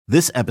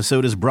This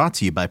episode is brought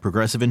to you by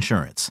Progressive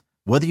Insurance.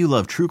 Whether you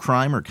love true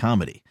crime or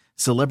comedy,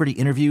 celebrity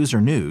interviews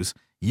or news,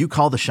 you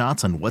call the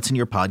shots on what's in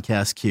your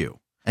podcast queue.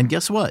 And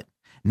guess what?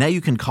 Now you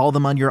can call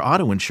them on your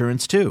auto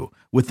insurance too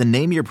with the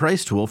Name Your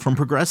Price tool from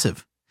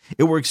Progressive.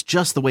 It works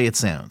just the way it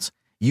sounds.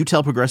 You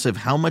tell Progressive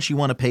how much you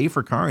want to pay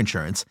for car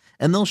insurance,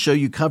 and they'll show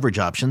you coverage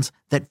options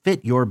that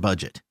fit your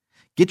budget.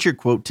 Get your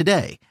quote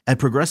today at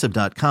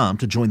Progressive.com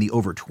to join the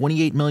over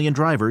 28 million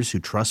drivers who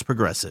trust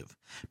Progressive.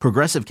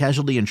 Progressive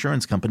Casualty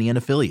Insurance Company and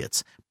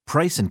Affiliates.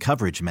 Price and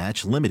coverage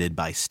match limited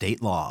by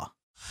state law.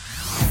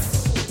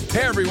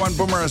 Hey everyone,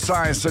 Boomer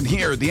Esiason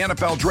here. The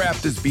NFL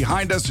Draft is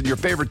behind us and your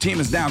favorite team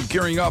is now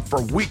gearing up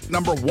for week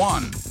number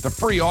 1. The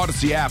free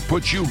Odyssey app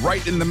puts you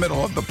right in the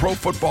middle of the pro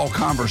football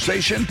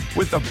conversation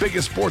with the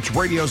biggest sports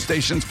radio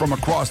stations from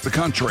across the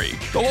country.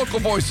 The local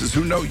voices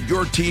who know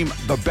your team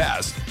the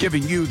best,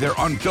 giving you their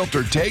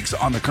unfiltered takes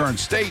on the current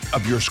state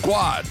of your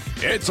squad.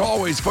 It's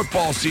always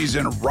football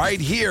season right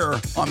here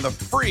on the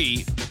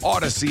free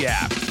Odyssey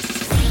app.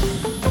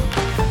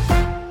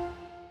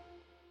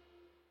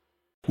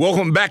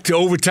 Welcome back to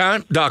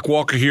Overtime. Doc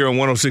Walker here on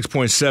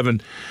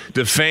 106.7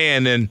 The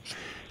Fan. And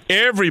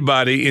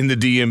everybody in the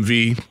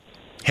DMV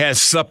has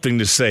something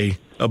to say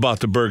about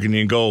the Burgundy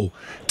and Gold.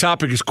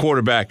 Topic is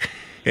quarterback.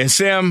 And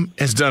Sam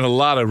has done a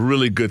lot of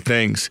really good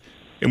things.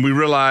 And we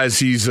realize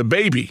he's a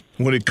baby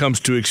when it comes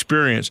to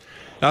experience.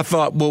 I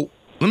thought, well,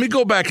 let me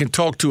go back and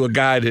talk to a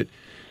guy that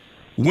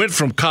went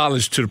from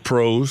college to the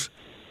pros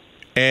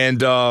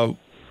and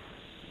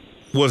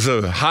was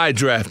a high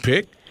draft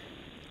pick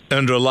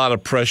under a lot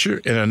of pressure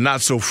in a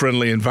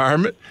not-so-friendly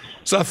environment.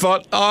 So I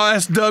thought, I'll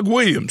ask Doug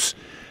Williams.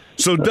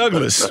 So,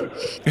 Douglas,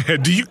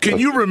 can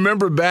you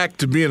remember back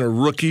to being a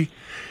rookie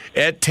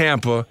at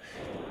Tampa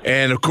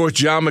and, of course,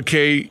 John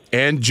McKay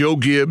and Joe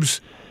Gibbs,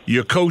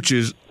 your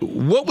coaches?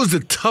 What was the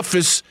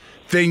toughest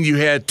thing you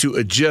had to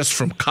adjust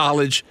from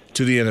college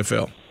to the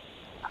NFL?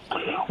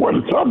 Well,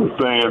 the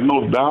toughest thing is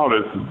no doubt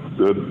is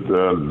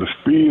the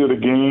speed of the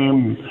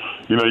game.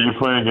 You know, you're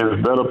playing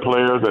against better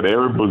players at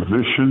every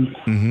position.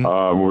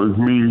 With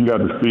me, you got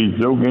to speed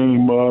your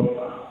game up.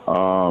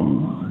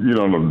 You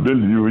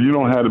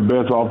don't have the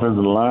best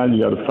offensive line.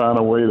 You got to find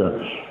a way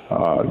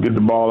to get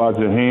the ball out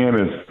your hand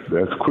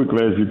as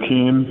quickly as you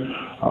can.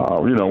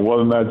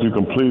 Whether or not you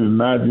complete it or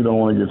not, you don't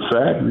want to get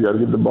sacked. You got to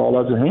get the ball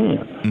out your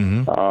hand.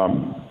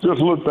 Just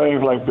little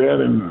things like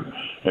that, and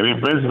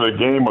eventually the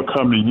game will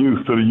come to you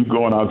instead of you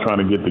going out trying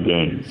to get the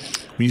game.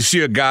 When you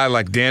see a guy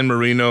like Dan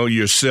Marino,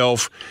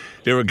 yourself,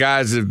 there are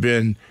guys that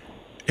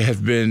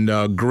have been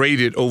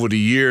graded over the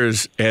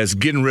years as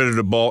getting rid of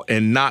the ball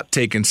and not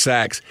taking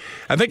sacks.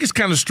 I think it's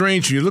kind of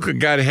strange when you look at a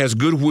guy that has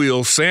good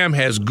wheels. Sam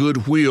has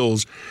good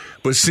wheels,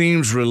 but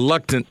seems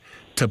reluctant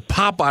to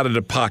pop out of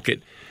the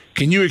pocket.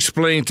 Can you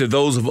explain to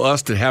those of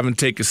us that haven't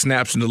taken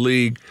snaps in the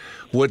league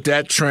what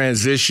that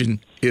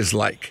transition is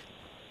like?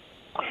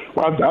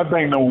 Well, I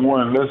think, number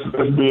one, let's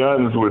be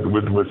honest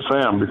with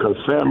Sam, because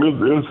Sam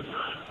is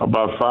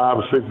about 5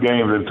 or 6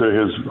 games into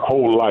his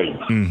whole life.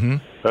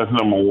 That's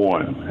number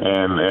one.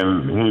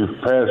 And he's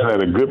passing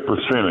at a good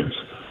percentage.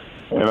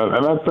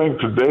 And I think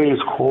today's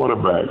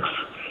quarterbacks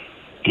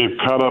get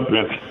caught up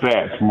in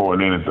stats more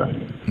than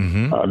anything.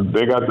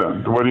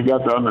 What you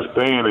got to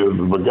understand is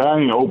if a guy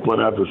ain't open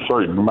after a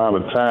certain amount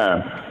of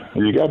time,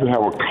 and you got to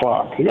have a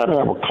clock. You got to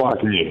have a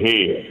clock in your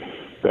head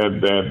that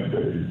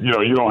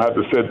you don't have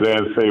to sit there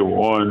and say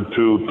 1,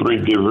 2,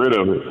 3, get rid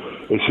of it.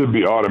 It should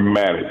be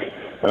automatic.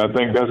 And I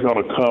think that's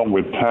going to come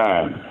with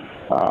time.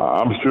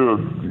 I'm sure,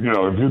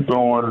 if you're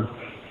throwing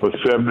for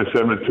 70,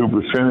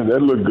 72%, that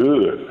look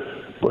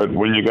good. But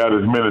when you got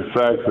as many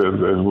sacks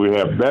as we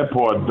have, that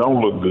part don't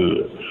look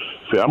good.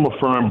 See, I'm a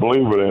firm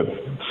believer that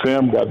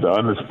Sam got to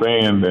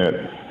understand that,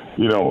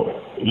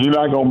 you're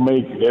not going to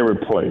make every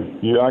play.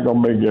 You're not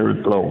going to make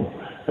every throw.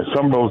 And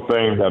some of those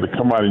things got to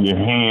come out of your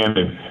hand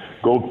and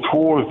go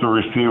towards the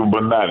receiver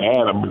but not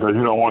at him because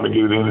you don't want to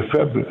get it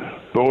intercepted.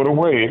 Throw it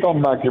away. It don't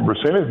knock your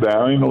percentage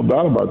down. Ain't no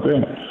doubt about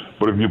that.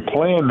 But if you're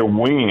playing to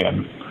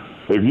win,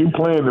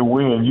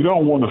 you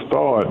don't want to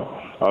start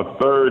a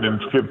 3rd and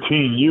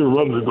 15. You'd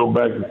rather go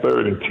back to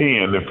 3rd and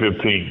 10 than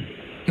 15.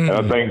 And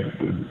I think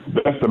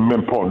that's the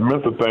mental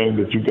thing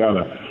that you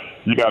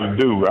gotta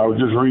do. I was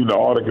just reading an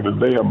article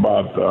today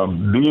about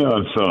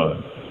Deion's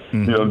son.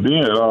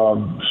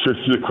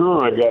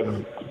 Shakur got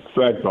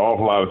sacked an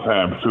awful lot of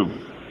times too.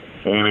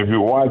 And if you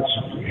watch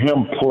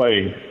him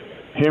play,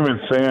 him and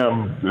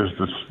Sam just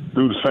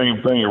do the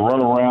same thing and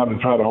run around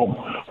and try to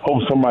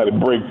hope somebody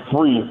break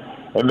free,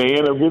 and they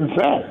end up getting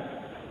sacked.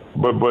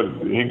 But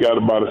he got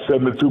about a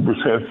 72%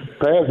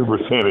 passing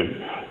percentage.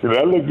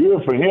 That looked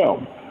good for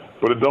him,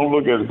 but it don't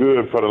look as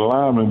good for the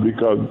lineman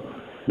because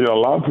a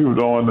lot of people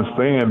don't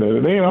understand that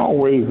it ain't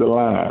always the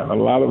line. A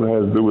lot of it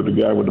has to do with the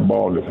guy with the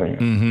ball in his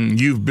hand.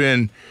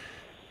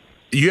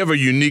 You have a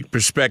unique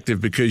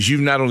perspective because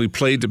you've not only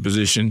played the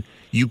position,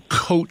 you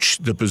coach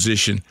the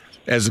position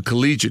as a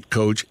collegiate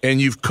coach, and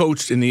you've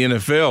coached in the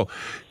NFL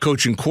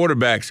coaching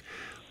quarterbacks.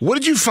 What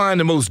did you find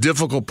the most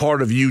difficult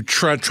part of you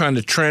trying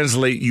to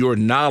translate your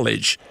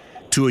knowledge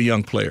to a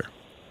young player?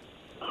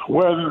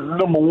 Well,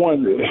 number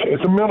one,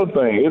 it's a mental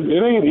thing.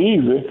 It ain't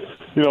easy.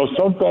 You know,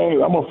 some things,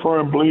 I'm a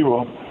firm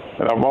believer,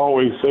 and I've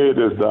always said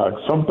this, Doc,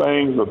 some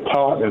things are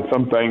taught and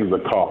some things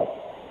are caught.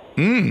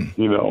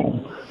 You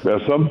know,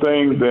 there's some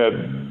things that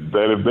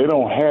if they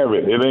don't have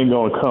it, it ain't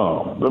going to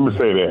come. Let me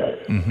say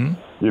that.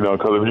 You know,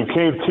 because if you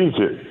can't teach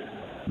it,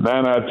 9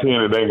 out of 10,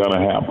 it ain't going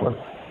to happen.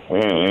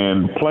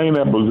 And playing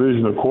that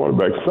position of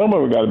quarterback, some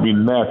of it got to be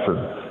natural.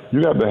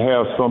 You got to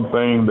have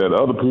something that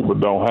other people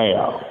don't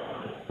have.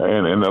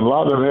 And a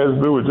lot of it has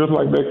to do with just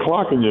like that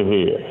clock in your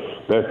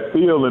head, that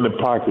feel in the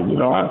pocket. You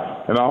know,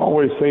 I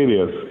always say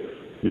this,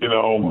 you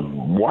know,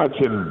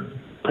 watching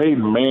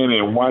Peyton Manning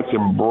and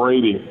watching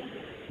Brady,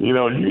 you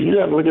know, you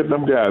got to look at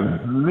them guys.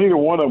 Neither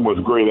one of them was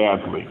a great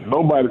athlete.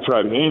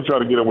 They ain't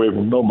trying to get away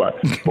from nobody.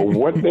 But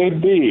what they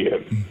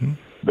did,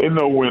 they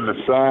know when to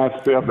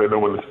sidestep, they know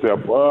when to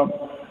step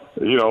up.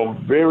 You know,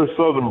 very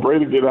seldom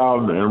Brady get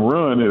out and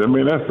run. And I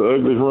mean, that's the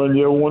ugliest run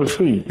you ever want to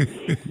see.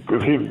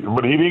 But he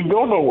didn't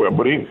go nowhere.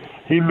 But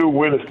he knew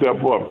when to step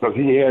up because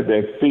he had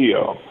that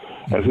feel.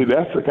 And see,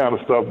 that's the kind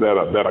of stuff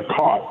that are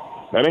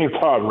caught. That ain't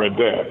taught right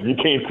there. You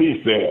can't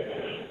teach that.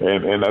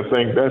 And I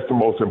think that's the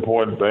most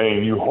important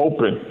thing. You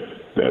hoping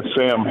that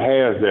Sam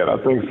has that. I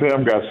think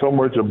Sam got so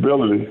much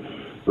ability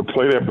to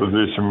play that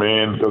position,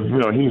 man, because, you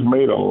know, he's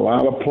made a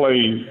lot of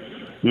plays,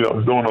 you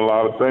know, doing a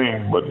lot of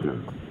things. But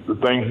the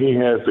thing he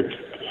has to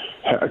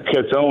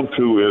catch on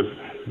to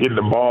is getting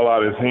the ball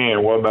out of his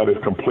hand, whether or not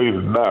it's complete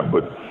or not,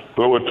 but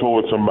throw it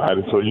towards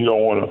somebody so you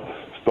don't want to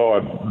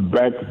start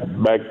back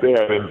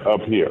there and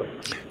up here.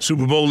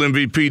 Super Bowl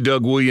MVP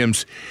Doug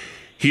Williams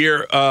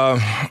here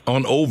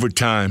on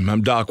Overtime.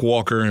 I'm Doc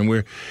Walker, and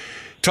we're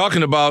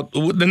talking about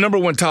the number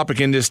one topic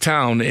in this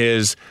town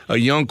is a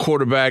young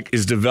quarterback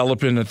is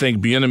developing. I think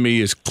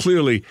Bieniemy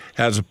clearly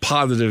has a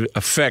positive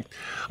effect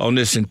on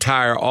this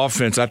entire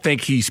offense. I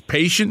think he's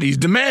patient, he's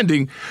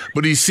demanding,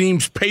 but he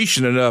seems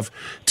patient enough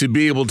to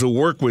be able to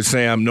work with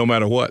Sam no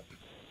matter what.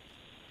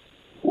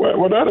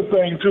 Well, another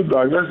thing too,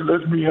 Doc.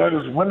 Let's be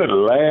honest. When the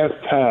last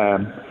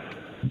time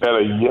that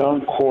a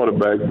young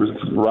quarterback, was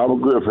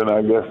Robert Griffin,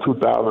 I guess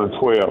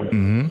 2012,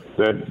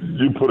 that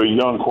you put a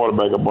young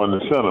quarterback up on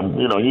the center.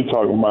 You know, you're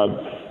talking about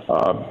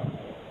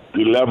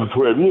 11,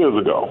 12 years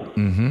ago.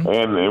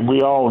 And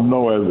we all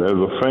know as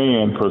a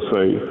fan, per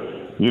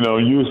se, you know,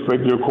 you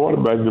expect your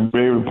quarterback to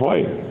be able to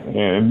play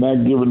and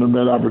not giving them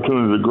that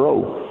opportunity to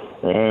grow.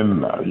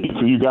 And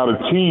so you got a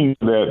team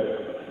that,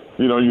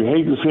 you know, you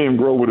hate to see him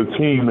grow with a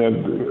team that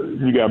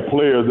you got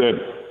players that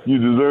you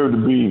deserve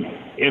to be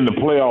in the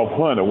playoff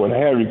hunt or what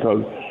have you,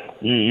 because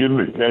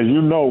as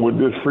you know, with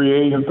this free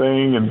agent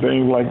thing and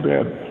things like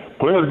that,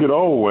 players get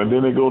old and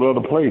then they go to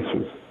other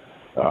places.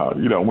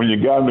 You know, when you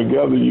got them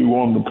together, you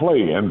want them to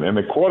play, and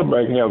the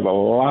quarterback has a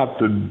lot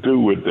to do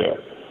with that.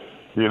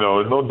 You know,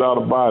 there's no doubt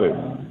about it.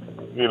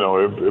 You know,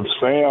 if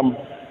Sam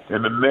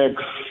in the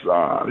next,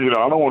 you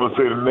know, I don't want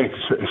to say the next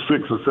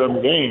 6 or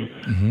 7 games,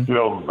 you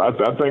know, I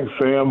think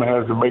Sam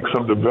has to make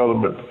some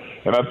development,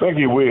 and I think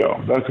he will.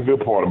 That's the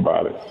good part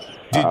about it.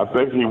 I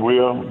think he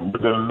will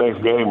within the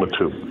next game or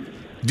two.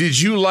 Did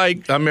you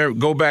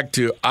go back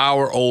to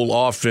our old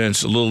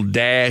offense, a little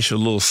dash, a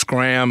little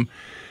scram?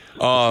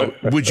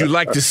 Would you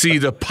like to see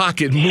the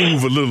pocket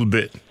move a little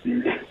bit?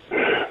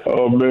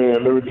 Oh,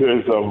 man, let me tell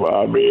you something.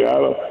 I mean,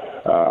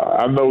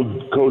 I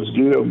know Coach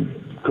Gill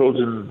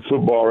coaching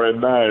football right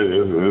now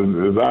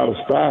is out of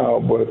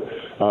style, but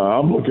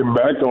I'm looking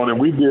back on it.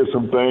 We did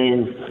some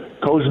things.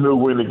 Coach knew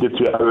when to get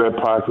you out of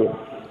that pocket.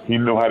 He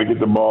knew how to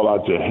get the ball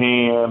out your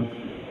hand.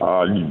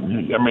 I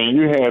mean,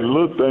 you had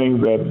little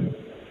things that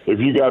if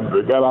you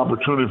got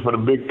opportunity for the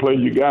big play,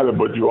 you got it,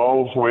 but you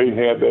also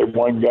had that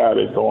one guy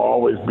that's going to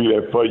always be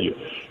there for you.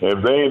 And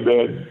if they ain't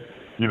that,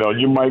 you know,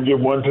 you might get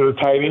one to the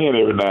tight end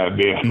every now and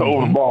then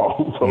over the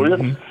ball. So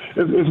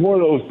it's one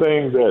of those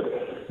things that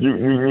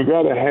you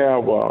got to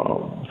have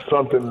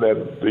something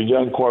that the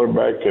young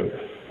quarterback can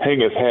hang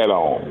his hat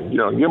on. You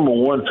know, give him a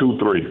 1, 2,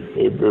 3.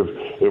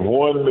 If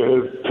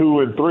 1, 2,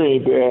 and 3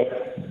 ain't there,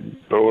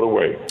 throw it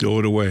away. Throw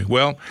it away.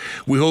 Well,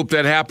 we hope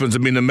that happens. I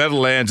mean, the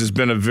Meadowlands has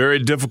been a very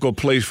difficult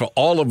place for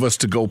all of us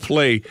to go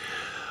play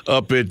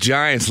up at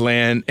Giants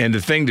Land, and the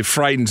thing that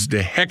frightens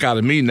the heck out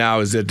of me now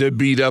is that they're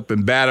beat up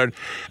and battered.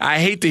 I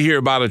hate to hear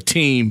about a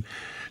team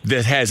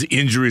that has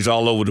injuries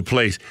all over the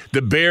place.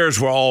 The Bears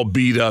were all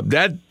beat up.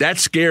 That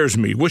scares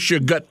me. What's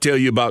your gut tell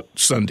you about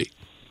Sunday?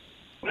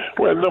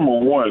 Well, number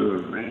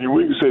one,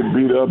 we can say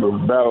beat up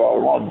and battle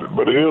all along,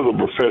 but it is a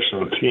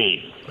professional team,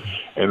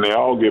 and they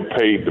all get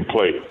paid to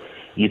play.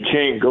 You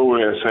can't go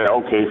there and say,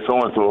 okay,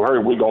 so-and-so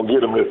hurt, we're going to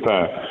get him this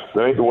time.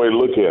 That ain't the way to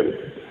look at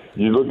it.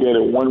 You look at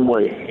it one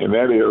way, and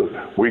that is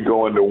we're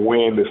going to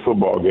win this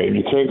football game.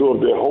 You can't go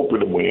up there hoping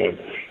to win.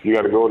 You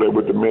got to go there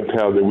with the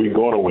mentality that we're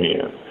going to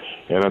win.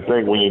 And I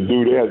think when you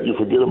do that, you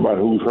forget about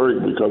who's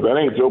hurt, because that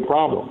ain't your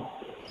problem.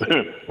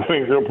 That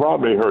ain't your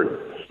problem, they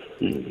hurt.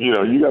 You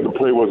know, you got to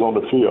play what's on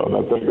the field, and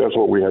I think that's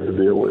what we have to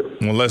deal with.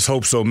 Well, let's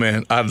hope so,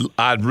 man.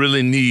 I'd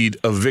really need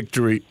a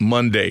victory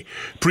Monday.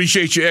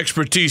 Appreciate your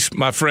expertise,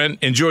 my friend.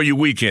 Enjoy your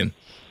weekend.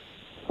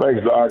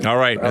 Thanks, Doc. All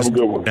right. Have a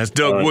good one. That's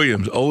Doug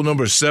Williams, old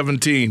number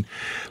 17.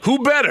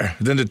 Who better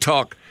than to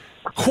talk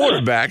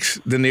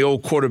quarterbacks than the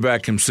old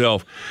quarterback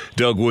himself,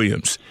 Doug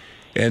Williams?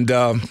 And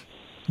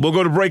we'll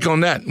go to break on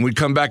that. When we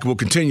come back, we'll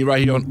continue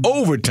right here on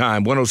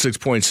Overtime,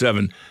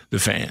 106.7 The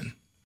Fan.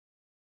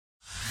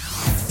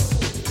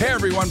 Hey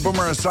everyone,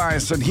 Boomer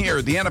Esiason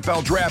here. The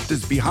NFL Draft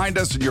is behind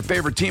us and your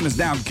favorite team is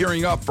now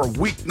gearing up for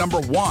week number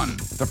 1.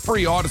 The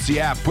free Odyssey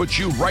app puts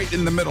you right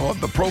in the middle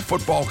of the pro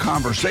football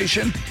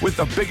conversation with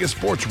the biggest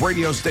sports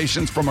radio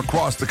stations from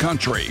across the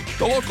country.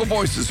 The local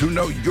voices who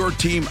know your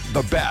team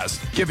the best,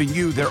 giving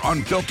you their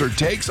unfiltered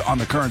takes on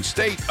the current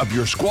state of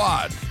your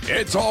squad.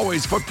 It's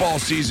always football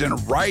season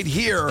right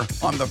here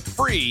on the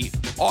free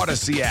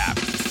Odyssey app.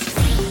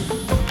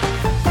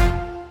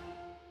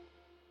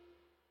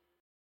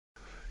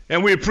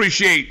 And we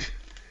appreciate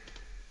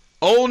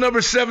old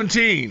number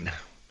 17,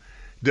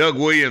 Doug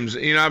Williams.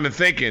 You know, I've been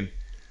thinking,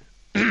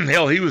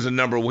 hell, he was a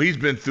number one. He's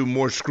been through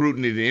more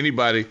scrutiny than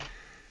anybody,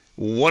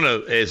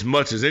 as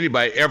much as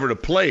anybody ever to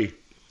play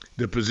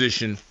the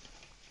position.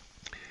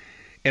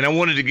 And I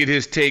wanted to get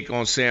his take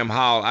on Sam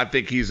Howell. I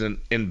think he's an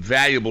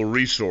invaluable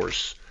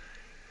resource.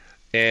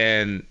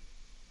 And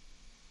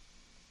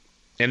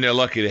they're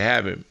lucky to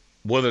have him,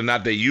 whether or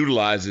not they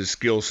utilize his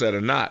skill set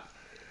or not.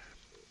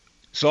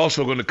 It's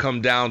also going to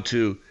come down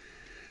to,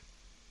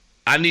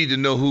 I need to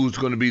know who's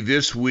going to be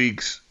this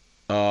week's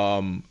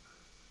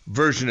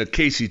version of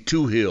Casey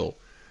Toohill.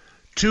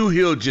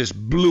 Toohill just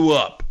blew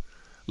up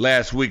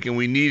last week, and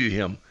we needed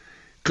him.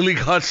 Khaleke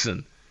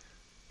Hudson,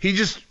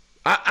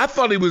 I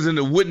thought he was in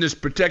the witness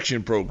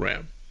protection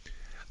program.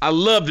 I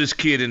love this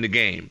kid in the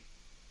game.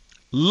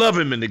 Love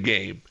him in the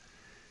game.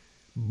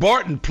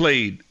 Barton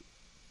played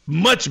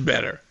much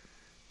better.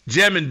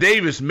 Jamin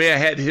Davis may have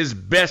had his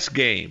best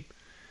game.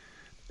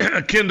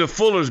 Kendall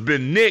Fuller's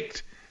been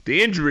nicked.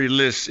 The injury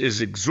list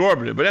is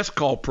exorbitant, but that's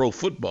called pro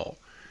football.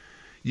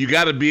 You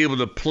got to be able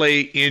to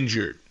play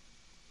injured.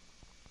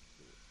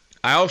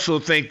 I also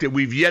think that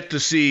we've yet to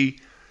see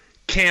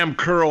Cam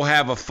Curl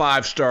have a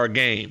 5-star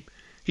game.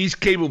 He's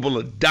capable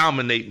of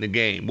dominating the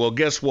game. Well,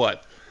 guess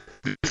what?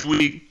 This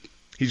week,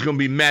 he's going to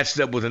be matched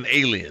up with an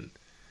alien.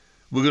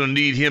 We're going to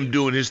need him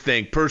doing his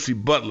thing. Percy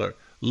Butler,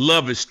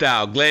 love his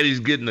style. Glad he's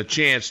getting a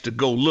chance to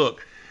go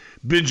look.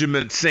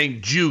 Benjamin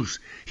St. Juice,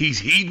 he's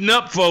heating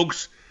up,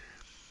 folks.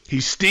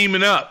 He's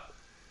steaming up.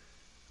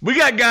 We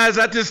got guys,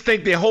 I just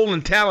think they're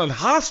holding talent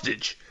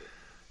hostage.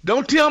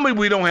 Don't tell me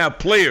we don't have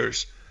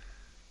players.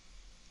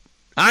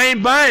 I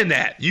ain't buying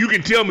that. You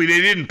can tell me they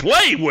didn't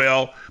play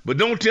well, but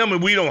don't tell me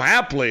we don't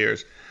have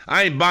players.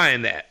 I ain't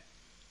buying that.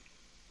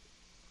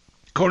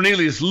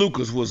 Cornelius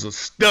Lucas was a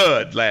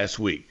stud last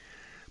week,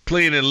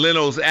 playing in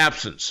Leno's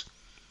absence.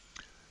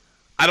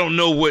 I don't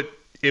know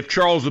if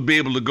Charles will be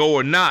able to go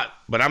or not,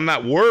 but I'm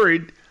not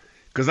worried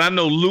because I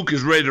know Luke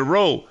is ready to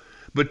roll.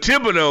 But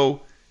Thibodeau,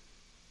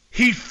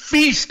 he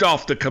feasts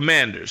off the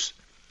Commanders.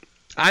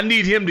 I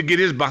need him to get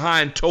his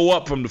behind toe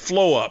up from the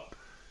flow up.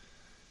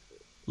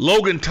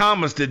 Logan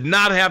Thomas did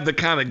not have the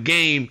kind of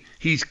game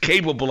he's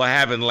capable of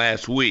having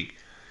last week.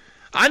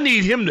 I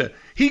need him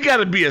he got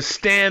to be a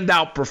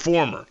standout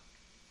performer.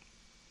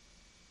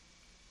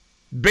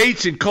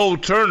 Bates and Cole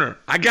Turner,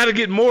 I got to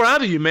get more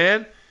out of you,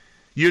 man.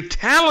 You're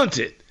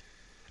talented.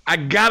 I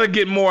got to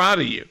get more out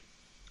of you.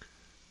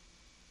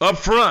 Up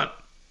front,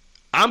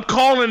 I'm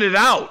calling it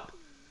out.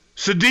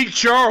 Sadiq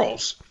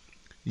Charles,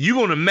 you're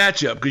going to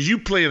match up because you're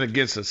playing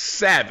against a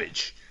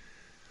savage.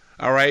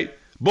 All right?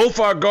 Both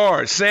our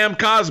guards, Sam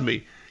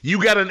Cosmi,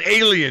 you got an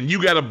alien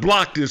you got to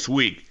block this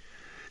week.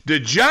 The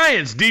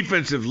Giants'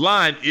 defensive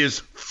line is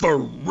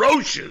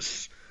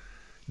ferocious.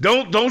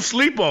 Don't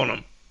sleep on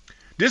them.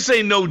 This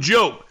ain't no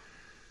joke.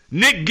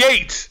 Nick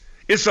Gates,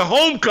 it's a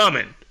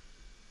homecoming.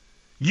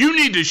 You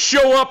need to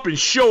show up and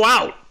show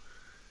out.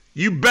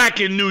 You back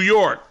in New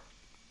York.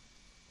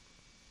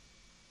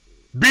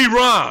 Be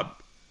Rob.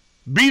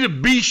 Be the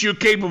beast you're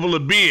capable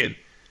of being.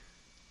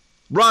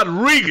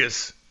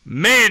 Rodriguez,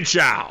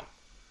 man-child.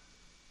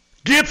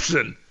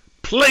 Gibson,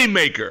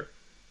 playmaker.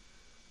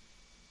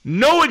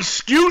 No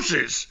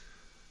excuses.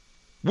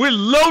 We're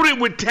loaded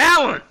with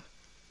talent.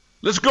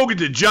 Let's go get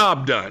the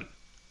job done.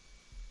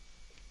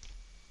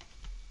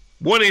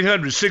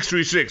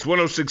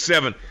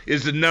 1-800-636-1067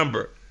 is the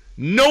number.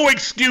 No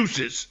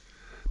excuses.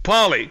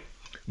 Paulie,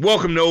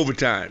 welcome to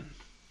Overtime.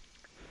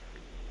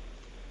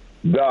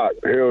 Doc,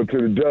 hail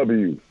to the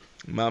W.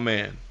 My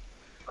man.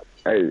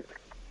 Hey,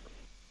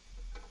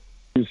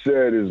 you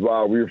said is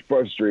why we're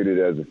frustrated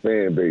as a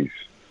fan base.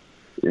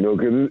 You know,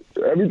 because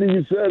everything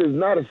you said is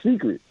not a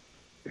secret.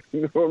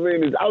 You know what I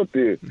mean? It's out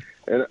there.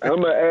 And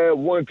I'm going to add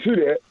one to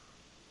that.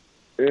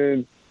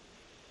 And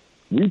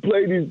we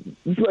play the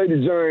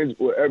Giants,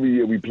 well, every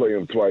year we play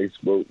them twice.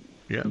 But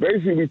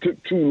basically we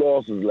took 2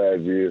 losses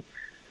last year,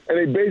 and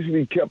they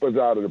basically kept us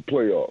out of the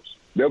playoffs.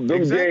 Them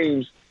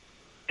games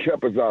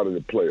kept us out of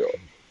the playoffs.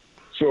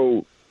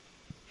 So,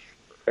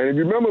 and if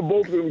you remember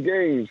both of them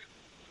games,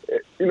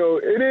 you know,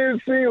 it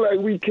didn't seem like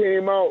we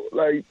came out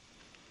like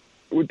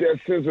with that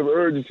sense of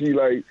urgency,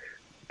 like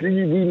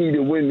we need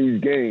to win these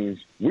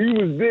games. We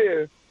was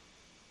there,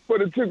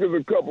 but it took us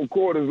a couple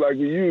quarters like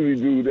we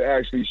usually do to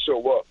actually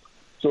show up.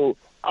 So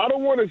I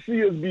don't want to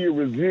see us be a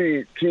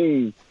resilient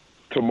team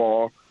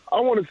tomorrow. I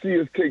want to see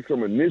us take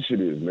some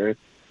initiatives, man.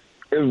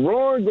 Is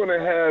Ron going to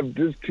have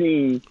this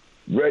team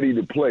ready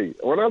to play?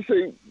 When I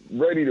say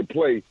ready to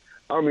play,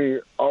 I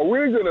mean, are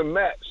we going to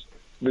match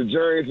the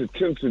Giants'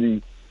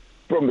 intensity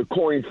from the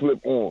coin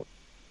flip on,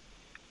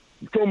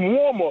 from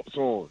warm-ups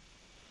on?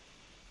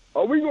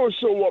 Are we going to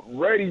show up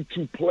ready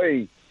to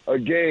play a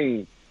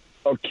game,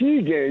 a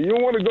key game? You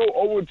don't want to go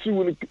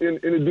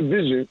 0-2 in a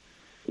division,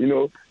 you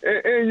know,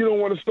 and you don't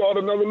want to start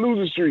another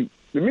losing streak.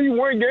 To me,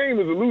 one game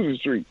is a losing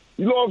streak.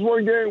 You lost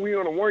one game, we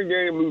on a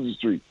one-game losing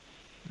streak.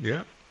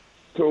 Yeah.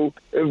 So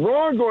is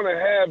Ron going to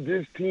have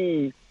this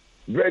team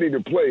ready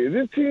to play? Is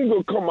this team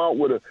going to come out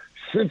with a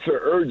sense of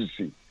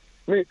urgency?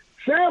 I mean,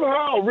 Sam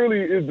Howell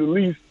really is the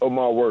least of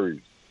my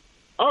worries.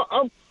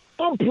 I'm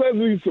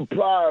pleasantly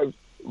surprised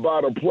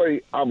by the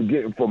play I'm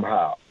getting from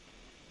Howell.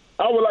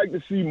 I would like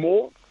to see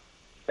more,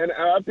 and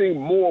I think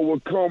more will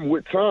come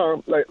with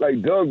time,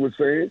 like Doug was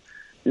saying.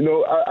 You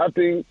know, I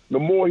think the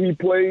more he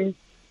plays,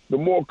 the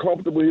more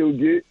comfortable he'll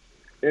get,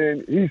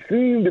 and he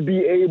seemed to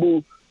be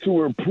able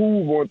to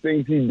improve on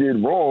things he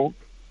did wrong.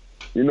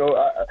 You know,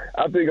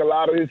 I think a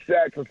lot of his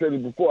sacks, I said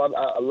it before,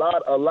 a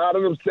lot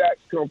of them sacks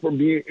come from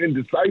being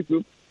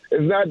indecisive.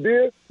 It's not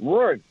there,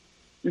 run.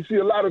 You see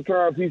a lot of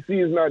times he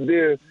sees it's not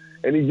there,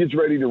 and he gets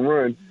ready to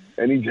run,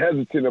 and he's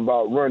hesitant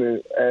about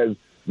running as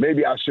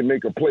maybe I should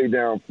make a play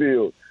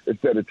downfield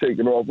instead of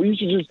taking off. Well, you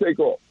should just take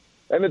off.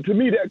 And to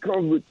me, that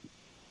comes with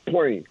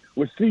playing,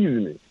 with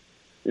seasoning.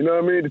 You know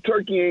what I mean? The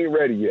turkey ain't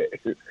ready yet.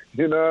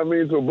 You know what I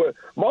mean? So, but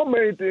my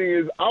main thing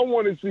is I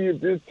want to see if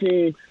this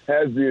team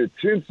has the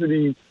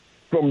intensity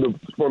from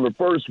the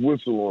first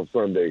whistle on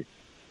Sunday.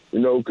 You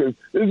know, because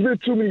there's been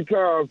too many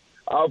times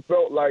I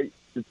felt like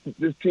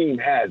this team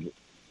hasn't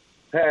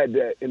had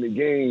that in the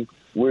game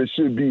where it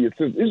should be a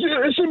sense.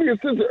 It should be a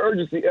sense of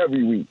urgency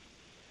every week.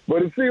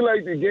 But it seems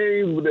like the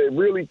games that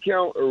really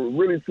count or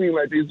really seem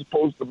like they're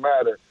supposed to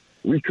matter,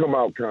 we come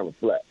out kind of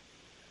flat.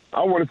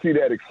 I want to see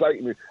that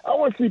excitement. I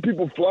want to see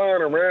people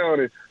flying around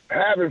and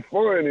having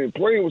fun and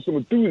playing with some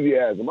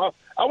enthusiasm. I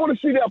want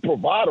to see that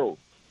bravado.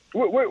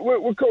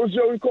 What Coach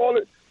Joey called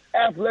it?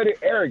 Athletic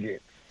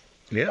arrogance.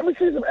 Yeah. Let me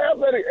see some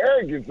athletic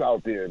arrogance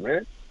out there,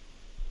 man.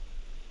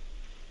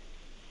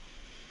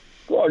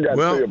 That's all I got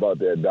to say about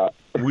that, Doc.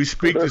 We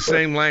speak the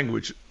same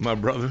language, my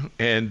brother,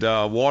 and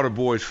Water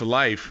Boys for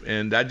life.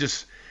 And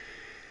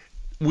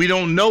we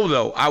don't know,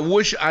 though. I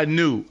wish I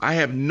knew. I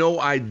have no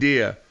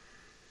idea.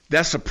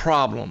 That's a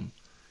problem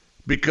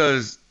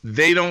because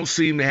they don't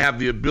seem to have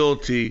the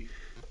ability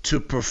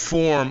to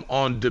perform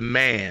on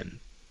demand.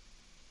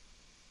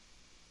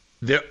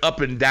 They're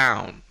up and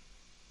down.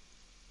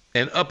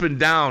 And up and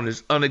down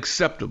is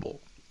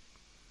unacceptable.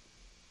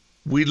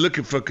 We're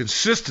looking for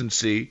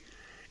consistency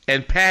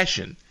and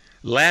passion.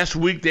 Last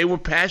week they were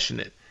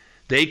passionate.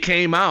 They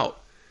came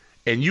out,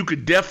 and you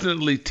could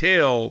definitely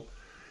tell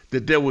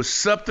that there was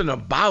something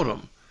about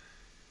them.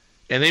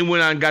 And they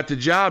went out and got the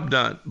job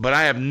done. But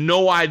I have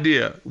no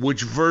idea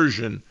which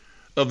version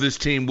of this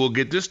team we'll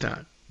get this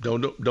time.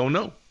 Don't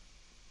know.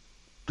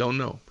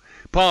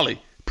 Paulie,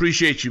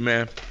 appreciate you,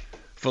 man,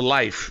 for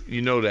life.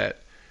 You know that.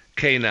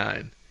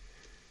 K9.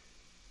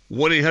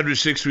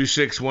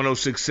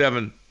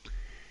 1-800-636-1067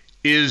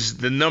 is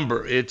the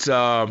number. It's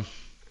I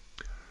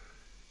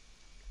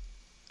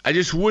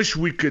just wish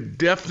we could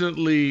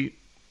definitely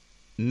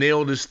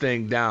nail this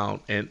thing down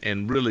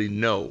and really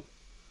know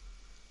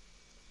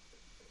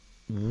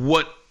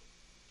what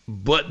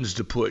buttons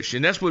to push.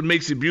 And that's what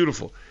makes it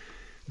beautiful.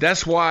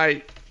 That's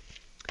why,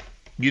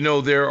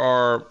 there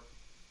are,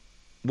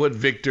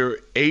 Victor,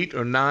 8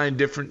 or 9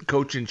 different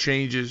coaching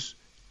changes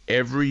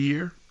every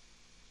year?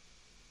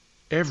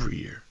 Every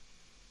year.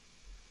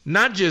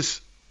 Not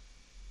just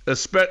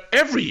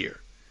every year.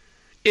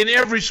 In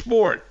every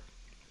sport.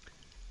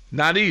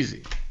 Not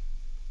easy.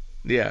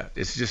 Yeah,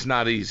 it's just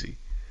not easy.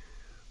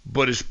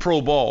 But it's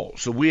pro ball,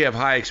 so we have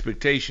high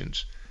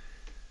expectations.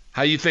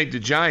 How you think the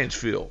Giants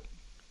feel?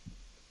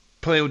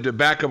 Playing with the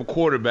backup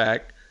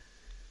quarterback.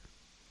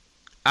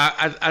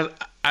 I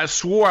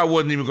swore I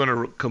wasn't even going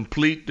to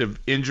complete the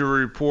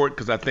injury report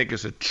because I think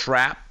it's a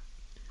trap.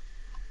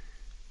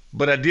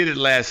 But I did it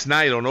last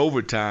night on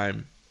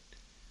overtime.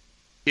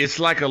 It's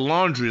like a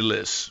laundry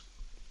list.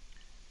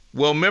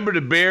 Well, remember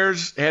the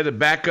Bears had a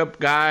backup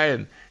guy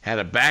and had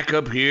a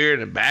backup here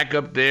and a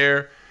backup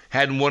there,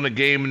 hadn't won a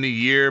game in a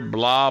year,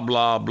 blah,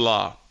 blah,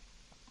 blah.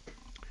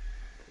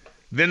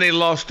 Then they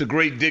lost to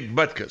great Dick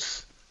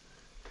Butkus,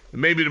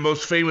 maybe the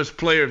most famous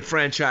player in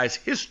franchise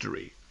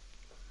history.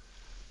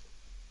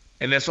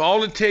 And that's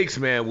all it takes,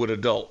 man, with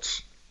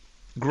adults,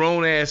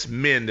 grown-ass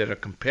men that are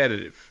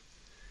competitive.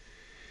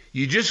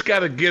 You just got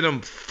to get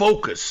them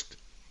focused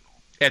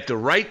at the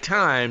right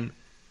time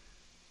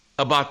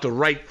about the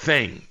right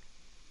thing.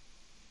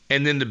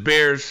 And then the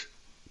Bears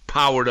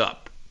powered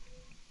up.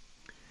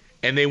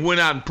 And they went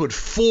out and put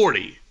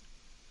 40.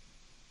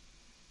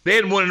 They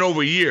hadn't won in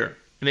over a year.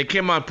 And they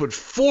came out and put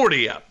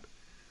 40 up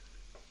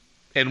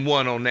and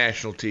won on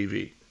national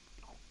TV.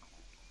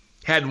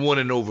 hadn't won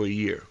in over a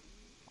year.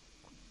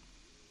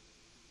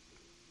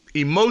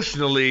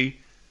 Emotionally,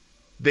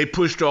 they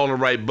pushed all the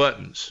right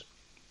buttons.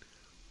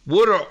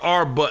 What are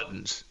our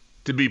buttons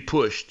to be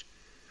pushed?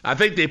 I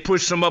think they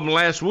pushed some of them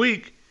last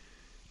week.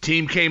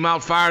 Team came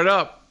out fired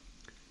up.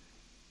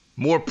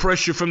 More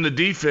pressure from the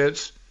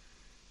defense.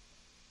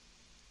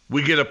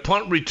 We get a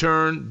punt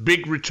return,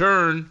 big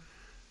return.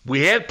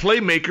 We had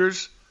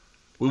playmakers.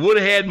 We would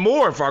have had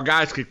more if our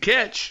guys could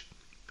catch.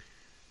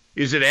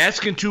 Is it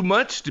asking too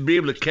much to be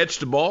able to catch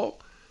the ball?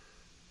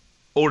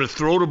 Or to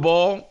throw the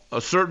ball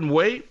a certain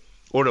way?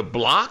 Or to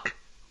block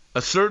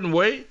a certain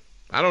way?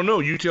 I don't know.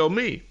 You tell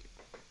me.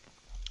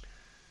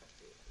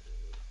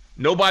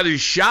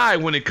 Nobody's shy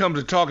when it comes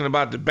to talking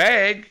about the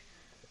bag.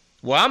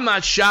 Well, I'm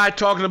not shy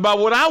talking about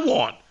what I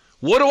want.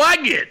 What do I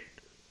get?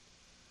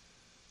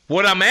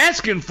 What I'm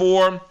asking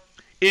for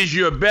is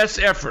your best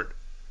effort.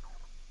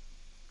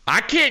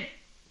 I can't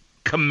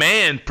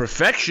command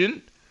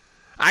perfection.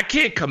 I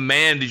can't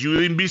command that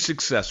you even be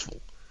successful.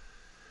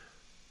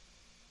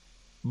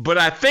 But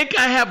I think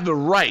I have the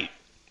right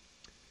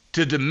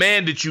to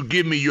demand that you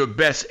give me your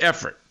best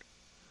effort.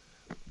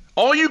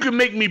 All you can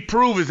make me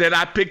prove is that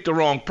I picked the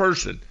wrong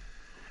person.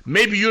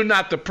 Maybe you're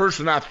not the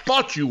person I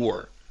thought you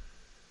were.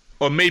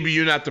 Or maybe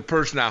you're not the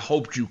person I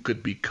hoped you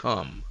could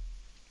become.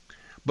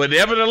 But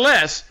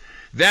nevertheless,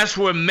 that's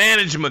where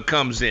management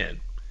comes in.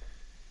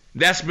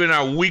 That's been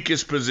our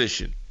weakest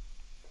position.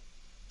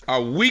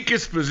 Our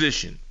weakest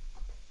position.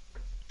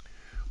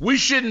 We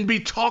shouldn't be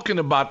talking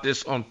about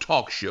this on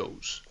talk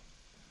shows.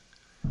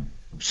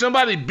 If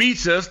somebody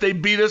beats us, they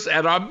beat us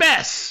at our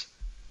best.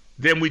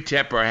 Then we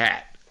tip our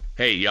hat.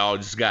 Hey, y'all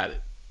just got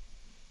it.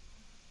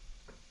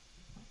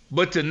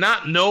 But to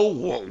not know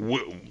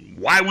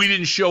why we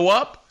didn't show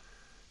up,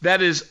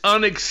 that is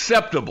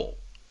unacceptable.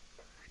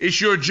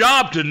 It's your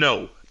job to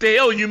know. What the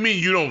hell you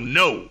mean you don't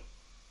know?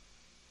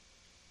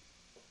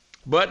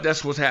 But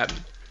that's what's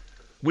happened.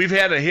 We've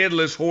had a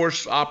headless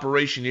horse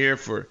operation here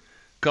for a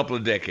couple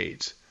of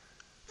decades.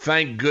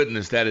 Thank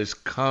goodness that has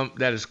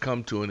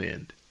come to an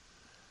end.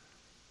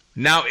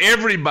 Now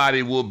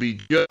everybody will be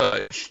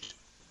judged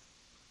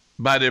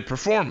by their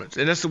performance,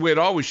 and that's the way it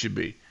always should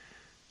be.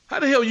 How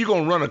the hell are you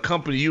going to run a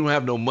company you don't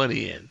have no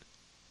money in?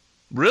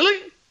 Really?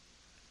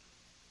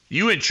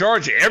 You in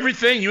charge of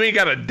everything? You ain't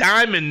got a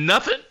dime in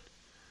nothing?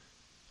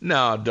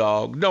 No,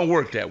 dog, don't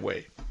work that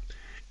way.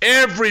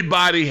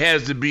 Everybody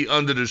has to be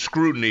under the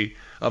scrutiny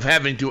of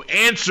having to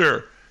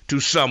answer to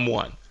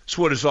someone. That's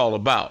what it's all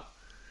about.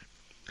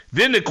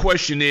 Then the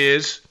question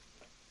is,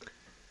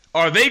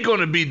 are they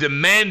going to be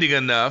demanding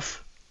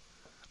enough?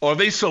 Or are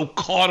they so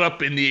caught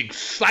up in the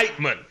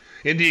excitement,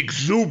 in the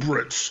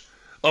exuberance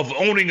of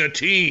owning a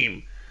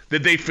team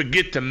that they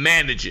forget to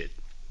manage it?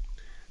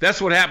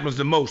 That's what happens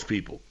to most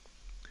people.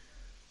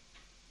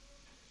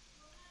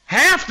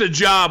 Half the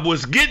job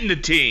was getting the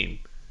team.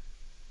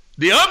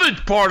 The other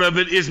part of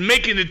it is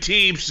making the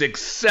team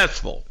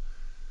successful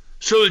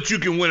so that you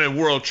can win a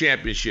world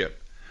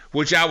championship,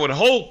 which I would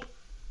hope.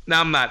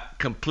 Now, I'm not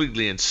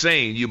completely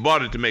insane. You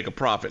bought it to make a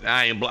profit.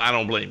 I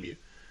don't blame you.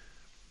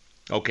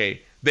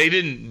 Okay, they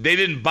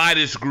didn't buy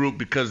this group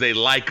because they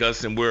like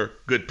us and we're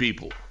good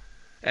people,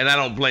 and I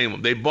don't blame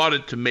them. They bought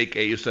it to make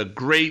it's a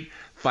great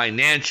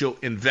financial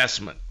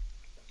investment.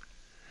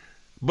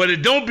 But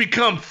it don't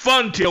become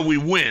fun till we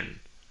win.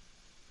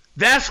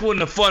 That's when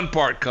the fun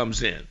part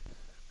comes in.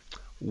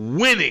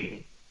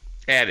 Winning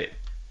at it.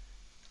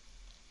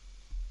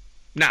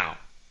 Now,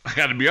 I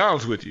got to be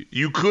honest with you.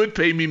 You could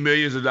pay me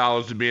millions of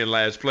dollars to be in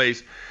last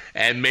place,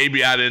 and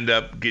maybe I'd end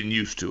up getting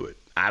used to it.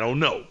 I don't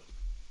know.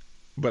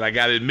 But I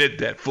got to admit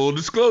that. Full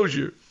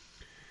disclosure.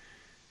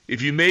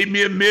 If you made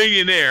me a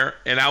millionaire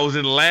and I was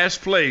in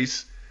last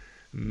place,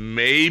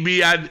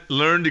 maybe I'd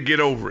learn to get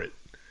over it.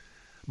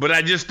 But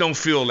I just don't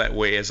feel that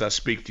way as I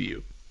speak to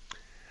you.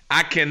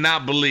 I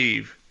cannot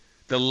believe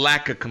the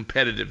lack of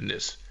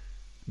competitiveness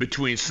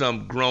between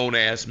some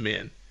grown-ass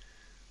men.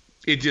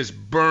 It just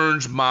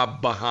burns my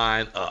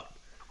behind up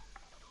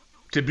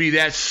to be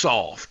that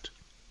soft,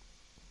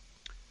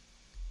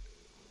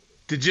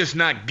 to just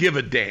not give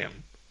a damn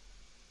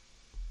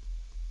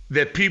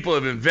that people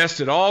have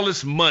invested all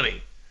this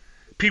money,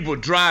 people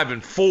driving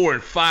 4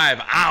 and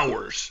 5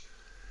 hours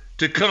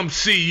to come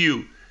see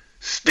you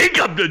stink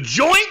up the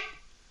joint.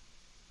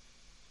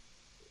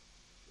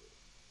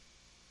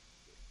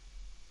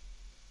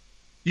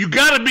 You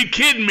gotta be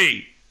kidding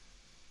me.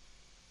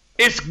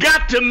 It's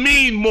got to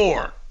mean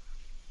more.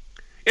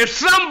 If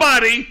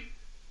somebody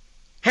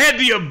had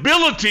the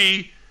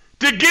ability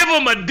to give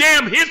them a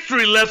damn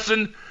history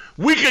lesson,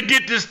 we could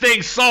get this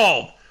thing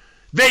solved.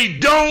 They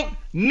don't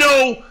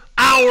know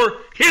our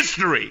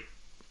history.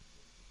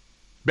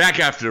 Back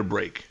after the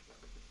break.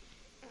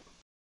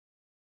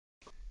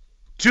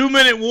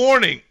 2-minute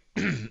warning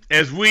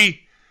as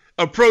we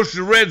approach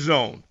the red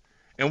zone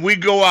and we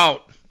go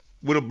out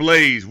with a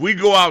blaze. We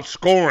go out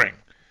scoring.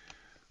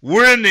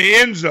 We're in the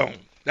end zone.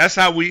 That's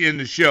how we end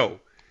the show.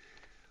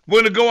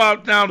 We're going to go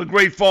out now to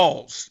Great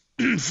Falls.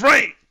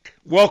 Frank,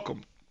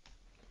 welcome.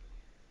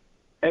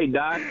 Hey,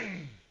 Doc.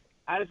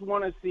 I just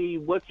want to see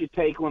what's your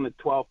take on the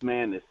 12th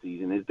man this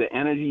season. Is the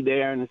energy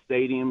there in the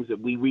stadiums? Have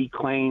we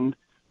reclaimed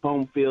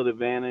home field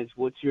advantage?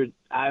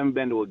 I haven't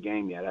been to a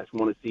game yet. I just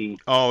want to see.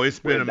 Oh, it's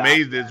been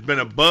amazing. It's been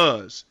a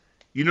buzz.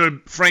 You know,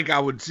 Frank, I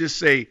would just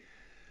say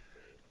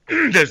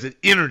there's an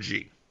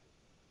energy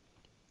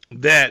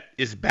that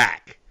is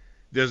back.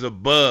 There's a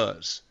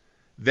buzz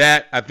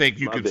that I think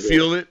you can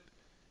feel it.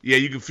 Yeah,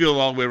 you can feel it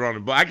all the way around the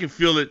ball. I can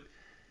feel it.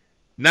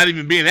 Not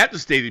even being at the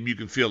stadium, you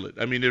can feel it.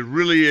 I mean, it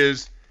really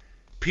is.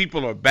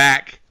 People are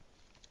back,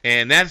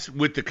 and that's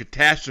with the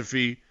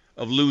catastrophe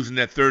of losing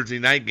that Thursday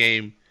night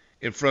game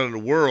in front of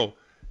the world.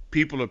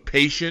 People are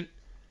patient.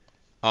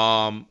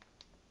 I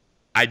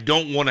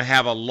don't want to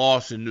have a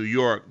loss in New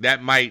York.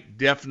 That might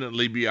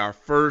definitely be our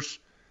first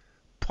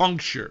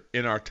puncture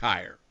in our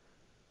tire.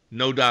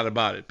 No doubt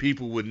about it.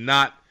 People would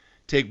not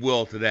take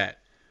well to that.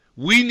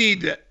 We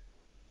need to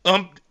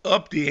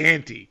up the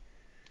ante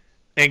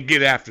and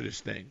get after this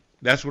thing.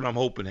 That's what I'm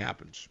hoping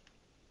happens.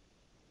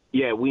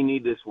 Yeah, we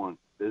need this one.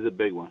 This is a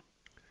big one.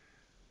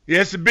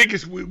 Yeah, it's the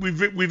biggest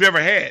we've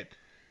ever had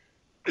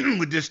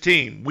with this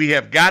team. We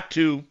have got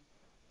to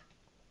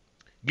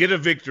get a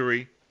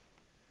victory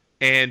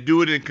and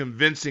do it in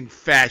convincing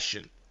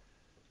fashion.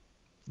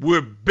 We're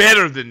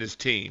better than this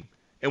team,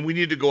 and we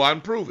need to go out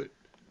and prove it.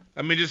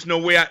 I mean, there's no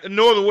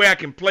other way I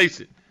can place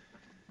it.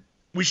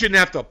 We shouldn't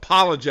have to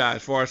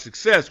apologize for our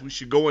success. We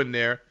should go in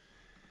there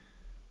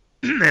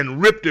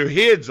and rip their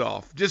heads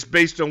off just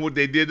based on what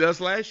they did to us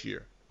last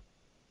year.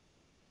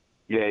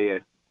 Yeah.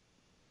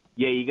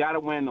 You got to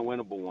win the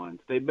winnable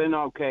ones. They've been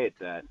okay at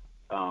that.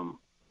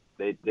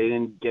 They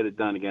didn't get it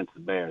done against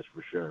the Bears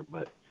for sure,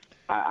 but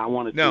I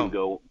want to see them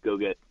go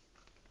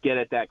get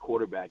at that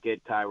quarterback,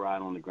 get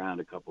Tyrod on the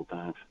ground a couple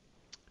times.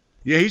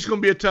 Yeah, he's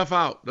going to be a tough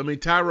out. I mean,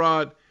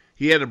 Tyrod,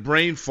 he had a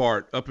brain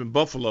fart up in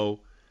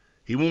Buffalo.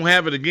 He won't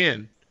have it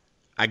again.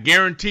 I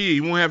guarantee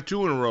you he won't have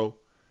two in a row.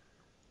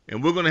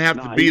 And we're going to have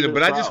to beat him.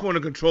 But I just want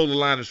to control the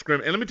line of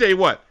scrimmage. And let me tell you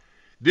what.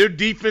 Their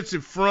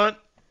defensive front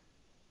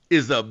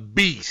is a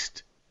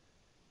beast.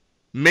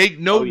 Make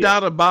no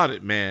doubt about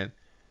it, man.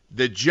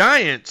 The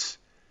Giants,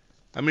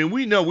 I mean,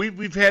 we know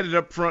we've had it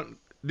up front.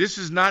 This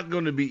is not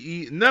going to be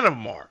easy. None of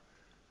them are.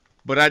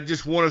 But I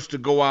just want us to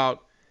go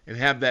out and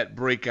have that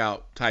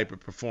breakout type of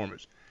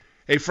performance.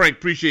 Hey, Frank,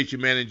 appreciate you,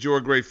 man. Enjoy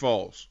Great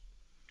Falls.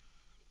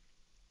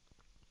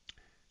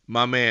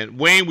 My man.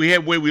 Wayne, we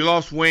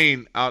lost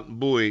Wayne out in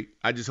Bowie.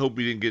 I just hope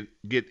he didn't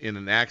get in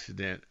an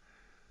accident.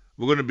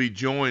 We're going to be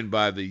joined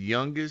by the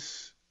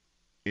youngest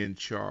in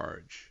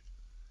charge.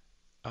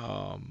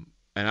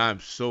 And I'm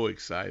so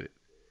excited.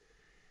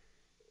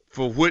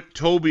 For what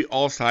Toby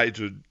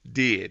Alsheiser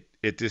did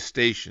at this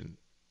station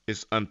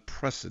is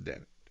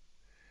unprecedented.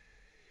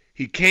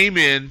 He came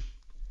in,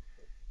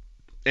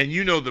 and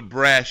you know the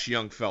brash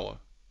young fella,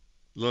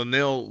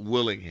 Linnell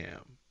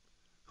Willingham,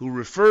 who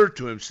referred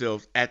to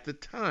himself at the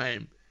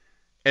time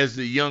as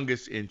the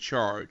youngest in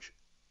charge,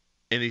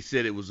 and he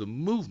said it was a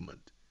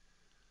movement.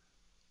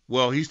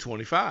 Well, he's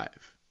 25.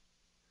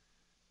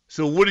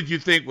 So what did you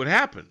think would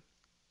happen?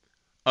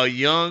 A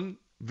young,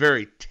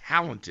 very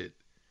talented,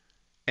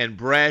 and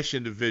brash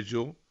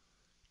individual,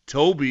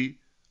 Toby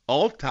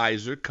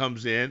Alsheiser,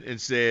 comes in and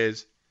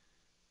says,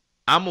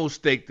 I'm going to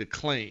stake the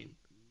claim.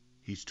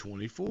 He's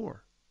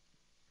 24.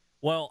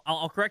 Well,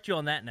 I'll correct you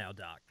on that now,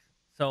 Doc.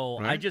 So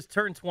Right. I just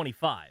turned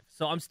 25.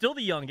 So I'm still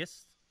the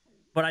youngest,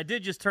 but I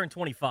did just turn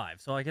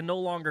 25. So I can no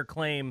longer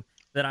claim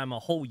that I'm a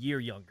whole year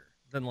younger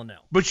than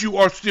Linnell. But you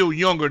are still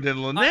younger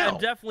than Linnell. I'm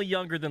definitely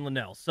younger than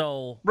Linnell.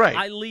 So Right.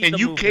 I lead and the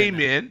you movement came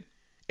now. in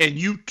and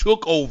you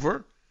took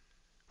over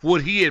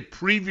what he had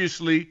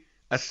previously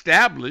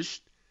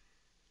established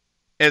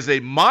as a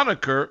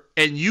moniker,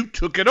 and you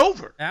took it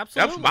over.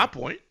 Absolutely. That's my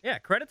point. Yeah,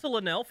 credit to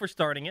Linnell for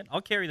starting it.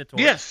 I'll carry the torch.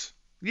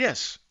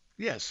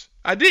 Yes,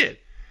 I did.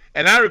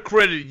 And I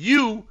credit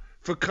you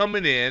for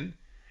coming in.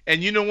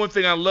 And you know one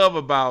thing I love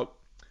about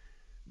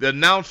the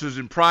announcers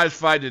in prize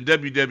fight in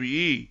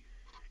WWE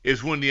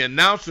is when the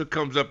announcer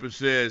comes up and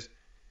says,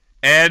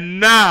 and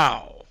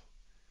now,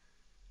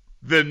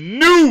 the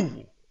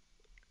new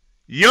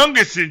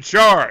youngest in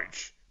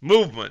charge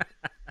movement.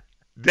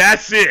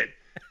 That's it.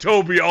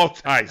 Toby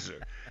Alsheiser.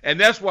 And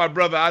that's why,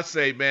 brother, I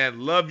say, man,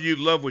 love you,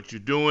 love what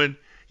you're doing,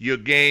 your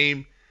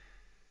game.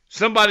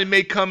 Somebody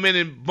may come in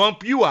and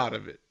bump you out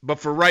of it. But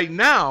for right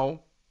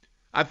now,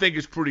 I think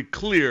it's pretty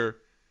clear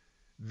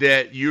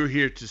that you're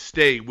here to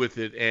stay with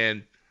it.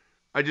 And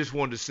I just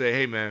wanted to say,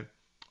 hey, man,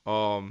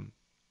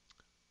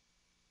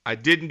 I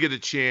didn't get a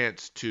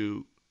chance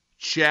to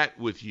chat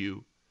with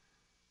you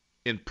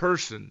in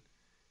person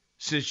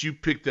since you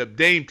picked up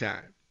Dame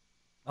Time.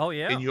 Oh,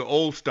 yeah. In your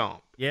old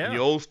stomp. Yeah. In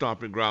your old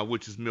stomping ground,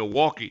 which is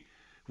Milwaukee,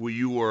 where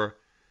you were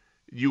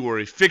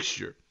a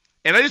fixture.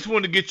 And I just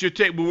wanted to get your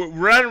take. We're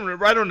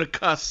right on the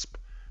cusp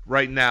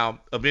right now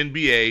of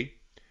NBA,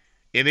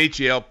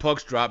 NHL,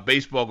 pucks drop,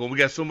 baseball going. We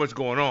got so much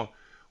going on.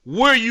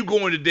 Where are you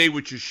going today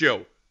with your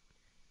show?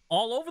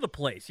 All over the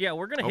place. Yeah,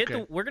 we're gonna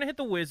hit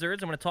the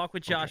Wizards. I'm gonna talk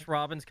with Josh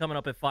Robbins coming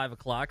up at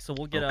 5:00. So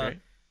we'll get a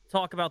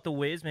talk about the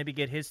Wiz, maybe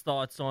get his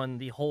thoughts on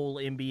the whole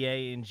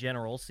NBA in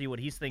general, see what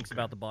he thinks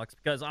about the Bucks.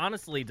 Because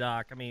honestly,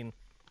 Doc, I mean,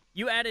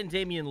 you add in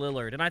Damian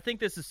Lillard, and I think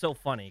this is so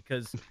funny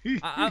because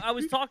I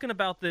was talking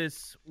about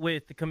this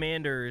with the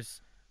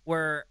Commanders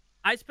where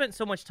I spent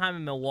so much time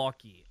in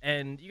Milwaukee,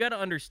 and you got to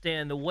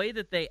understand the way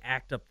that they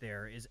act up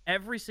there is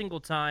every single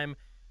time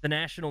the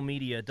national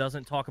media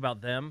doesn't talk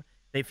about them,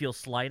 they feel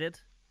slighted.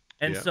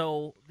 And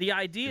so the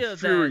idea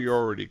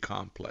inferiority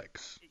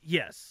complex.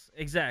 Yes,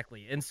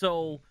 exactly. And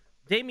so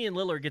Damian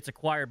Lillard gets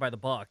acquired by the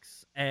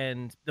Bucks,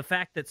 and the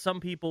fact that some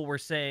people were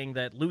saying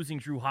that losing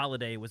Drew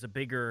Holiday was a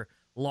bigger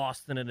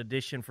loss than an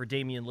addition for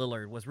Damian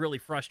Lillard was really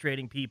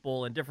frustrating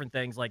people and different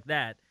things like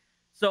that.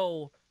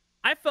 So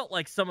I felt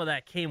like some of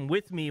that came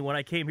with me when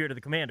I came here to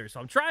the Commanders. So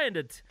I'm trying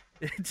to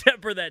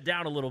temper that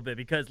down a little bit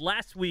because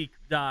last week,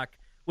 Doc,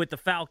 with the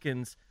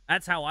Falcons,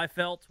 that's how I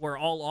felt, where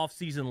all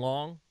offseason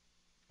long,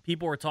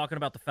 people were talking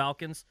about the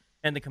Falcons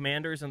and the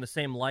Commanders in the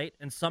same light,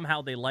 and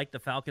somehow they liked the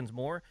Falcons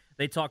more.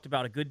 They talked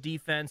about a good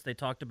defense. They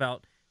talked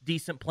about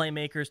decent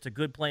playmakers to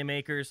good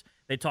playmakers.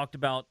 They talked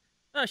about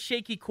a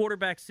shaky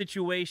quarterback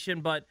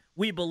situation, but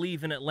we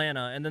believe in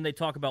Atlanta. And then they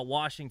talk about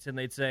Washington.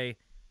 They'd say,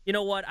 you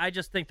know what, I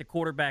just think the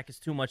quarterback is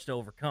too much to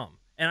overcome.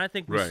 And I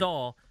think we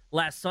saw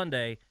last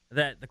Sunday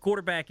that the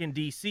quarterback in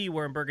D.C.,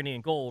 wearing burgundy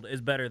and gold,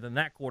 is better than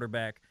that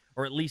quarterback,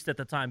 or at least at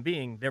the time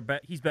being,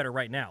 he's better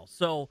right now.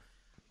 So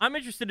I'm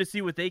interested to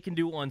see what they can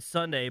do on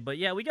Sunday. But,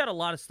 yeah, we got a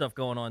lot of stuff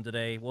going on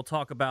today. We'll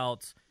talk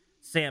about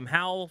Sam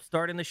Howell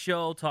starting the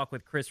show, talk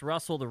with Chris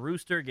Russell, the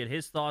Rooster, get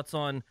his thoughts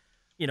on,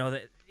 you know,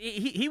 that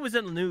he was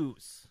in the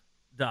news,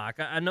 Doc.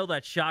 I know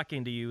that's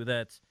shocking to you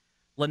that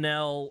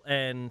Linnell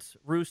and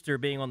Rooster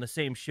being on the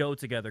same show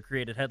together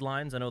created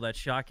headlines. I know that's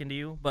shocking to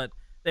you, but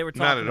they were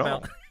talking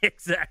about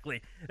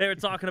exactly. They were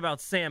talking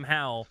about Sam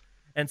Howell,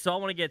 and so I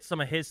want to get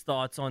some of his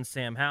thoughts on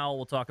Sam Howell.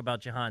 We'll talk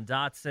about Jahan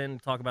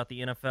Dotson, talk about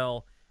the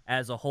NFL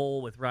as a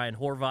whole with Ryan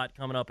Horvat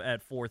coming up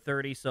at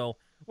 4:30. So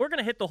we're going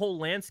to hit the whole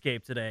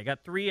landscape today. I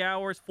got 3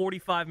 hours,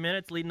 45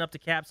 minutes leading up to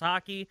Caps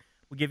hockey.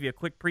 We'll give you a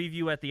quick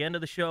preview at the end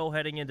of the show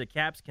heading into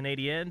Caps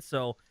Canadiens.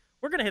 So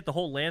we're going to hit the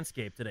whole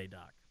landscape today,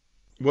 Doc.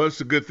 Well,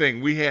 it's a good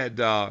thing. We had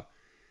I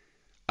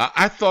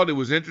thought it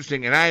was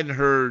interesting, and I hadn't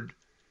heard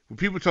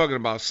people talking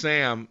about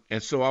Sam,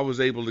 and so I was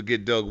able to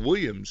get Doug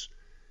Williams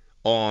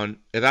on,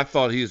 and I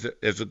thought he's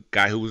as a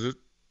guy who was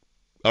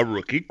a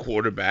rookie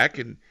quarterback,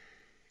 and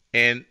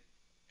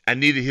I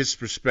needed his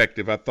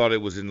perspective. I thought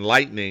it was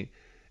enlightening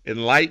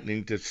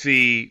to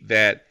see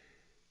that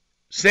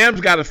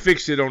Sam's got to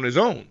fix it on his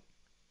own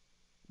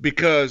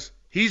because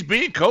he's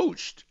being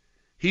coached.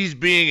 He's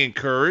being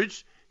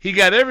encouraged. He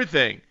got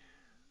everything.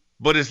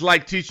 But it's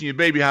like teaching your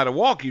baby how to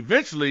walk.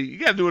 Eventually, you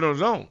got to do it on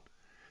his own.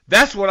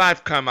 That's what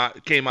I've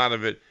came out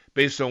of it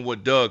based on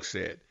what Doug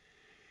said,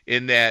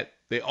 in that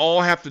they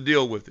all have to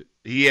deal with it.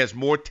 He has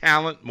more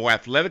talent, more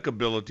athletic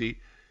ability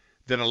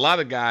than a lot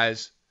of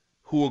guys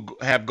who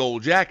have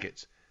gold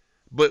jackets.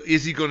 But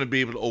is he going to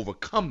be able to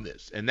overcome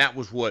this? And that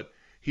was what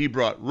he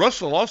brought.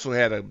 Russell also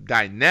had a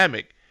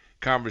dynamic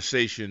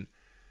conversation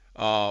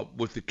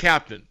with the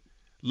captain,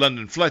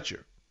 London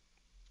Fletcher.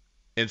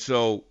 And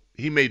so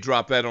he may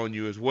drop that on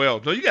you as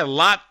well. So you got a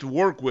lot to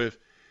work with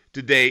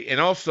today. And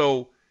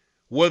also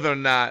whether or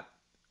not,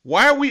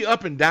 why are we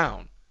up and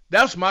down?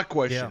 That's my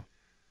question. Yeah.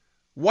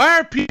 Why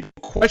are people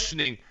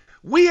questioning?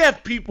 We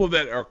have people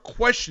that are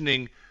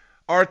questioning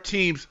our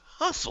team's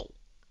hustle.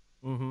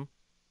 Mm-hmm.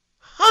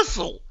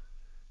 Hustle,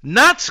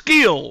 not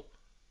skill.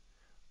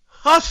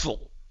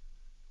 Hustle.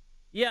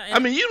 Yeah. I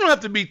mean, you don't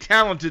have to be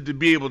talented to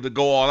be able to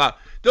go all out.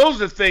 Those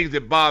are the things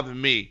that bother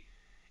me.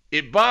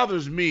 It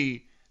bothers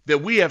me that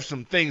we have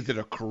some things that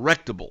are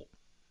correctable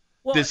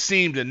that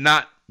seem to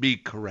not be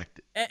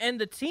corrected.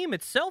 And the team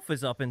itself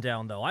is up and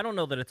down, though. I don't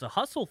know that it's a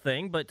hustle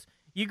thing, but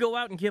you go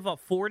out and give up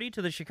 40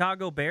 to the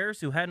Chicago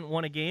Bears, who hadn't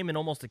won a game in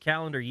almost a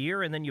calendar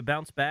year, and then you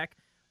bounce back,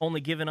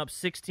 only giving up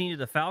 16 to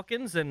the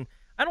Falcons. And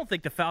I don't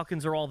think the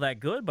Falcons are all that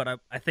good, but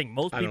I think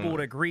most people would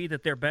agree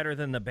that they're better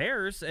than the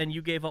Bears, and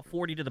you gave up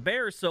 40 to the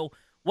Bears. So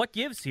what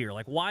gives here?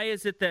 Like, why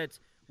is it that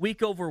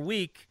week over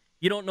week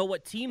you don't know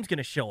what team's going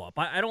to show up?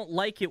 I don't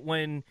like it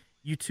when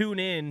you tune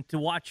in to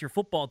watch your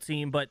football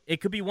team, but it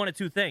could be one of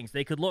two things.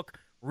 They could look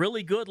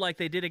really good like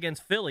they did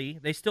against Philly.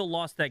 They still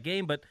lost that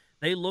game, but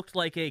they looked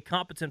like a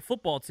competent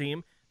football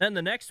team. Then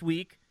the next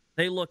week,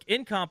 they look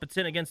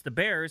incompetent against the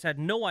Bears, had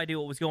no idea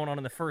what was going on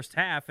in the first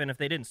half, and if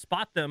they didn't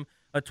spot them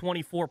a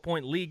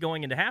 24-point lead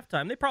going into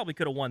halftime, they probably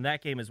could have won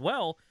that game as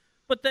well.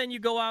 But then you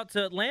go out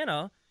to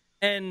Atlanta,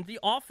 and the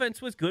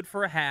offense was good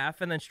for a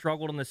half and then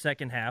struggled in the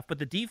second half, but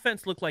the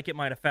defense looked like it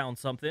might have found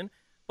something.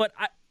 But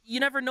you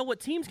never know what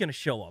team's going to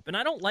show up, and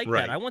I don't like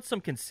that. I want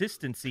some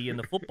consistency in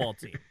the football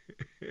team.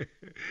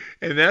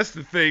 And that's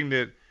the thing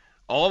that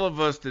all of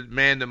us that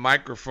manned the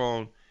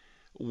microphone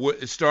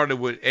started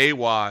with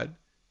AWOD.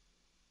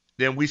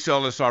 Then we saw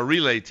this our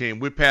relay team.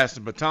 We passed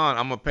the baton.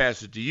 I'm going to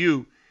pass it to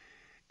you.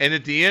 And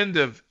at the end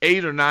of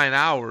 8 or 9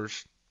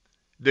 hours,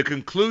 the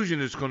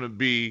conclusion is going to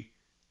be,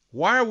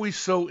 why are we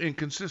so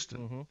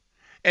inconsistent? Mm-hmm.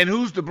 And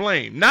who's to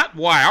blame? Not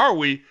why are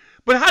we,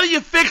 but how do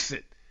you fix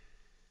it?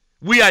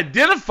 We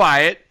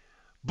identify it,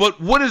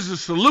 but what is the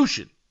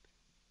solution?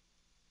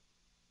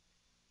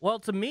 Well,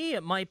 to me,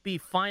 it might be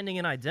finding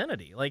an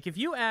identity. Like, if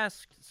you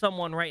ask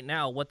someone right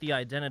now what the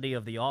identity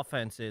of the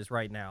offense is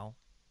right now,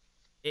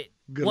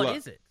 what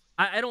is it?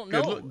 I don't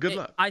know. Good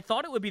luck. I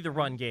thought it would be the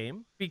run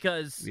game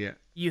because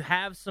you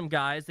have some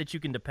guys that you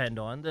can depend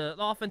on. The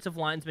offensive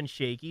line's been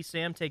shaky.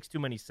 Sam takes too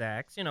many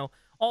sacks.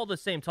 All the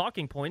same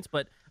talking points,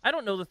 but I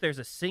don't know that there's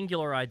a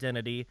singular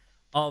identity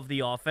of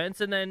the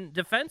offense. And then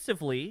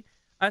defensively,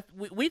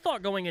 we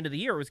thought going into the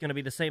year it was going to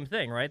be the same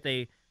thing, right?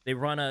 They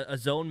run a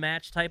zone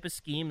match type of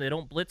scheme. They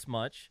don't blitz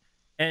much.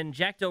 And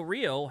Jack Del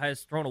Rio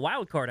has thrown a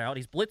wild card out.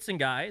 He's blitzing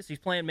guys. He's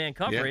playing man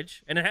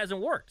coverage, and it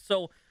hasn't worked.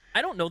 So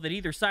I don't know that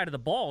either side of the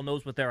ball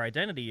knows what their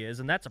identity is,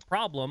 and that's a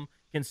problem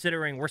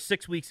considering we're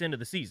 6 weeks into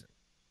the season.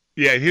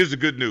 Yeah, here's the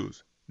good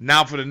news.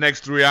 Now for the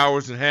next 3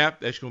 hours and a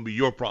half, that's going to be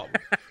your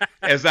problem.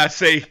 as I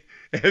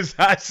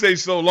say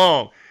so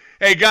long.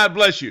 Hey, God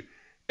bless you.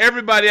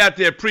 Everybody out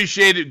there,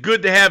 appreciate it.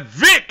 Good to have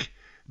Vic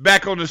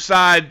back on the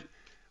side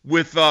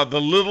with the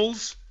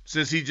Littles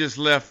since he just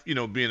left,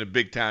 being a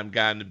big-time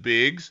guy in the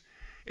bigs.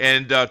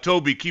 And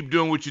Toby, keep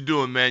doing what you're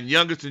doing, man.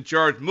 Youngest in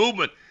Charge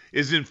movement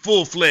is in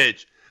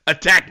full-fledged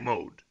attack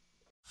mode.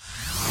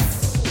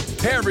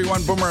 Hey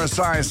everyone, Boomer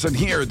Esiason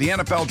here. The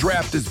NFL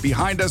Draft is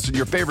behind us and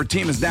your favorite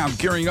team is now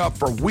gearing up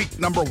for week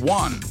number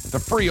 1. The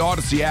free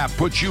Odyssey app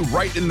puts you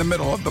right in the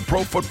middle of the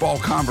pro football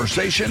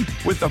conversation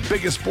with the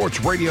biggest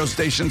sports radio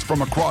stations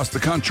from across the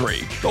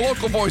country. The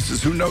local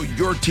voices who know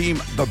your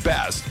team the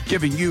best,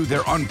 giving you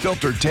their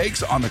unfiltered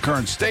takes on the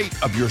current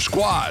state of your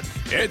squad.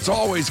 It's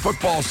always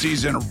football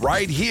season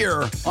right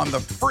here on the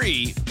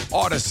free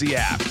Odyssey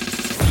app.